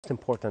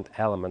important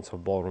elements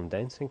of ballroom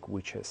dancing,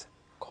 which is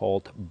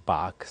called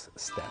box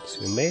steps.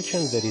 So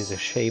imagine there is a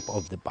shape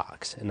of the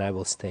box, and I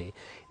will stay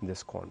in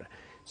this corner.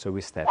 So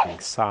we're stepping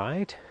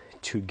side,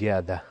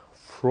 together,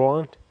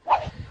 front,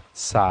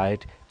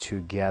 side,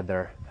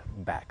 together,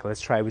 back.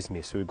 Let's try with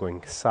me. So we're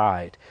going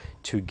side,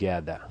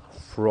 together,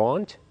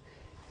 front,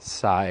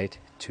 side,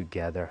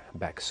 together,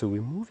 back. So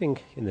we're moving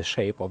in the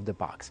shape of the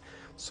box.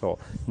 So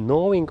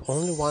knowing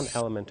only one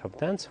element of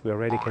dance, we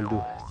already can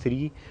do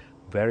three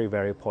very,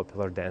 very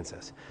popular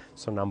dances.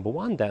 So number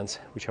one dance,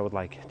 which I would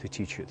like to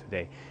teach you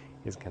today,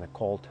 is gonna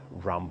called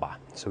rumba.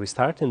 So we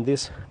start in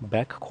this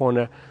back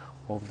corner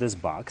of this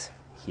box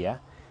here,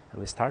 and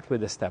we start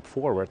with a step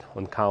forward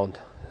on count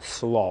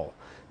slow,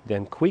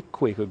 then quick,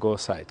 quick, we go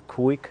side,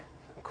 quick,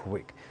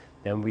 quick.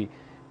 Then we,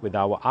 with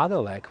our other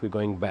leg, we're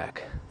going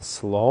back,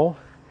 slow,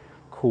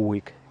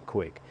 quick,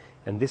 quick.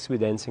 And this we're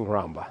dancing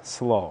rumba,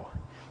 slow,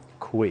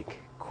 quick,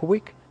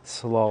 quick,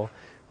 slow,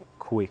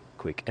 quick,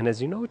 quick. And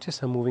as you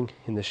notice, I'm moving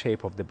in the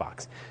shape of the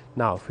box.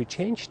 Now, if we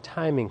change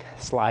timing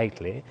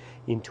slightly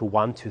into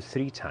 1, 2,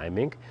 3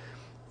 timing,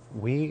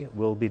 we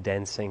will be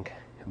dancing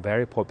a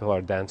very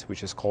popular dance,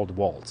 which is called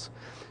waltz.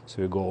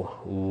 So we go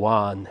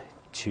 1,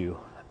 2,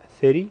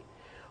 3,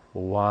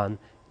 1,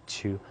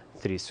 2,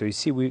 3. So you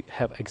see, we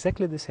have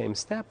exactly the same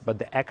step, but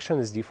the action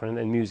is different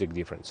and music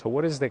different. So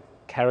what is the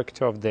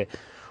character of the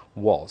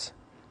waltz?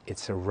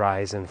 It's a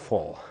rise and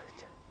fall.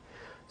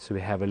 So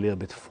we have a little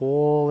bit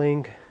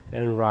falling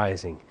and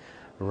rising,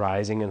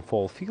 rising and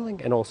fall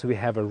feeling, and also we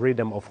have a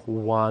rhythm of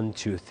 1,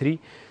 2, 3,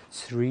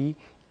 3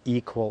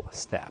 equal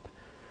step.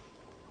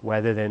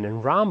 Rather than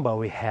in rumba,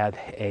 we had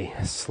a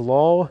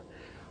slow,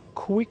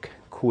 quick,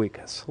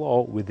 quick,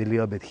 slow with a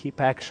little bit hip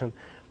action,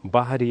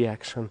 body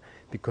action,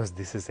 because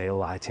this is a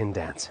Latin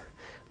dance.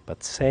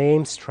 But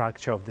same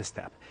structure of the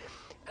step.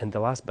 And the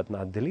last but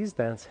not the least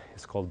dance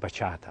is called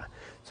bachata.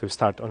 So we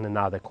start on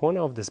another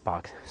corner of this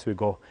box. So we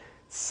go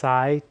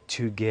side,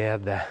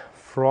 together,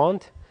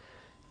 front,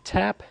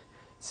 tap,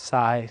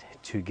 side,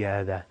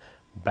 together,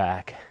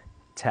 back,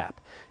 tap.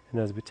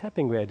 And as we're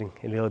tapping, we're adding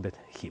a little bit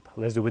hip.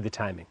 Let's do with the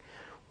timing.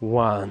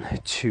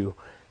 1, 2,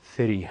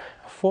 3,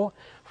 4,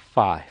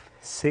 5,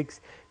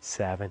 6,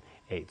 7,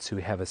 8. So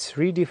we have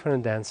 3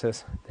 different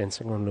dances,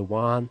 dancing only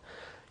one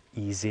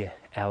easy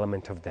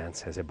element of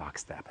dance as a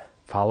box step.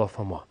 Follow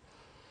for more.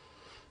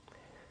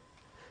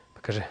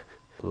 Покажи.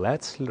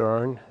 Let's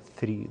learn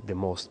 3 the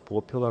most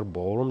popular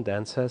ballroom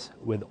dances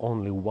with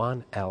only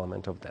one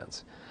element of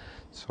dance.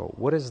 So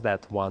what is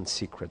that one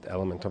secret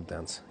element of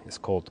dance? It's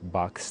called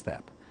box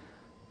step.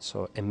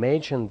 So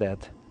imagine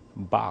that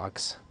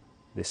box,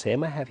 the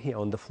same I have here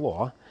on the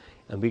floor,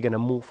 and we're gonna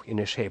move in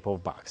a shape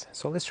of box.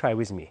 So let's try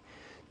with me.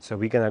 So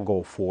we're gonna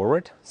go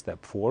forward,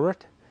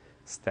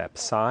 step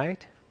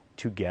side,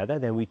 together,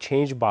 then we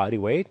change body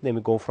weight, then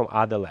we go from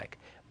other leg,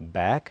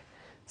 back,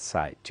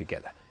 side,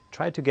 together.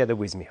 Try together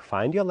with me.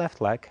 Find your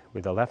left leg.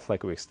 With the left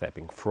leg, we're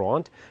stepping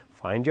front.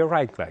 Find your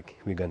right leg.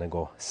 We're gonna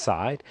go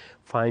side.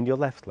 Find your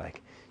left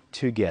leg.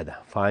 Together.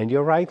 Find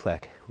your right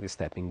leg. We're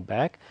stepping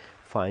back.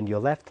 Find your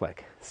left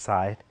leg.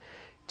 Side.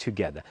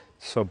 Together.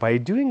 So by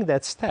doing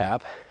that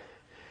step,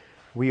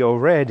 we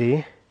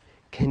already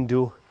can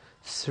do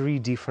 3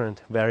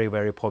 different very,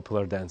 very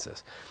popular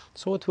dances.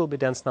 So what will be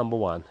dance number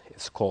 1?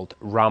 It's called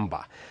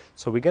rumba.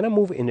 So we're gonna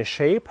move in a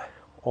shape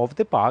of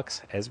the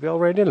box, as we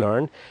already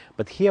learned,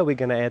 but here we're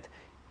gonna add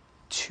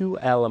 2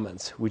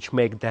 elements which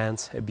make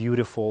dance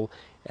beautiful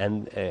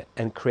and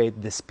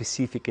create the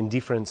specific and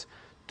difference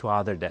to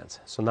other dance.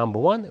 So number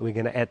 1, we're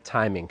gonna add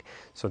timing.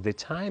 So the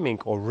timing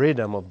or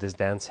rhythm of this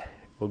dance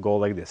will go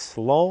like this: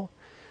 slow,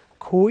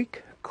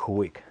 quick,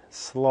 quick,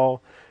 slow,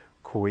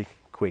 quick,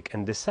 quick.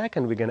 And the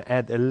second, we're gonna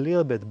add a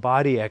little bit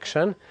body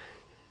action,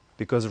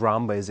 because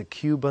rumba is a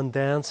Cuban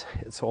dance.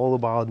 It's all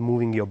about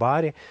moving your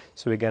body.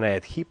 So we're gonna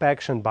add hip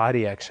action,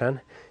 body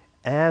action,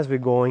 as we're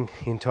going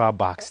into our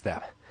box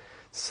step.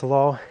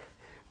 Slow,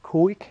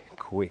 quick,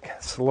 quick,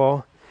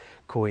 slow,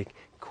 quick,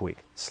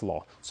 quick,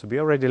 slow. So we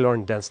already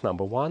learned dance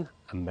number 1,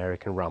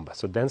 American rumba.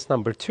 So dance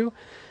number 2,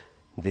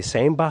 the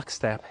same box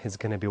step, is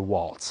gonna be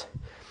waltz.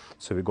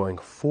 So we're going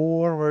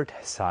forward,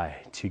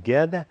 side,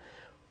 together,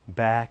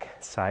 back,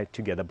 side,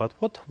 together. But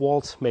what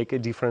waltz make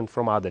it different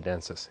from other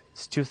dances?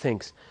 It's 2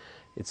 things.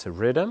 It's a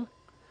rhythm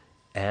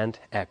and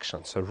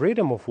action. So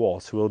rhythm of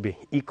waltz will be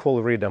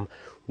equal rhythm: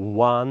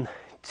 1,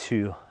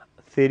 2,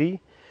 3,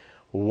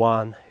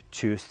 1,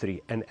 2,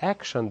 3. And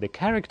action, the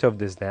character of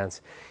this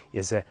dance,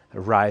 is a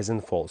rise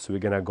and fall. So we're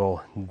gonna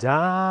go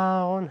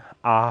down,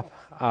 up,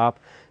 up,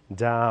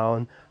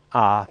 down,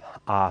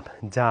 up, up,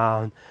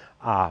 down,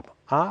 up,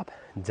 up,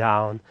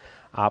 down,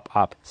 up,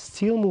 up.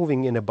 Still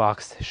moving in a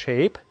box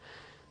shape,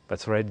 but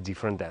it's already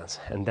different dance.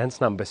 And dance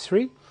number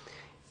 3,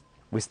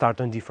 we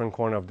start on different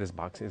corner of this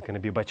box. It's gonna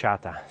be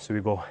bachata. So we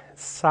go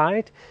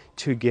side,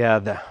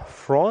 together,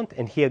 front,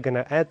 and here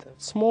gonna add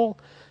small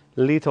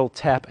little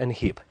tap and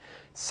hip.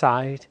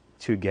 Side,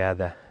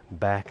 together,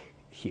 back,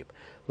 hip.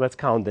 Let's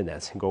count the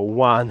dance. Go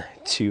 1,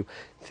 2,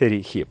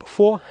 3, hip.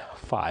 4,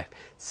 5,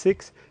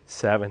 6,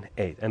 7,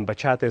 8. And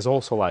bachata is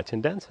also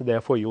Latin dance,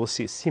 therefore you will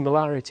see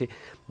similarity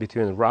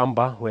between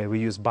rumba, where we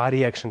use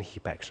body action,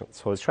 hip action.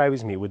 So let's try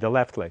with me. With the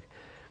left leg,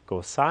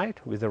 go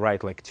side, with the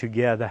right leg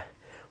together,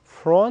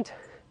 front,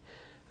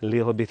 a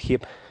little bit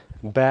hip,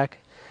 back,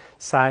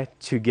 side,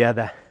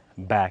 together,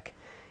 back,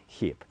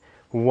 hip.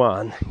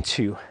 1,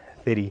 2,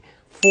 3,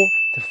 4,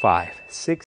 5, 6,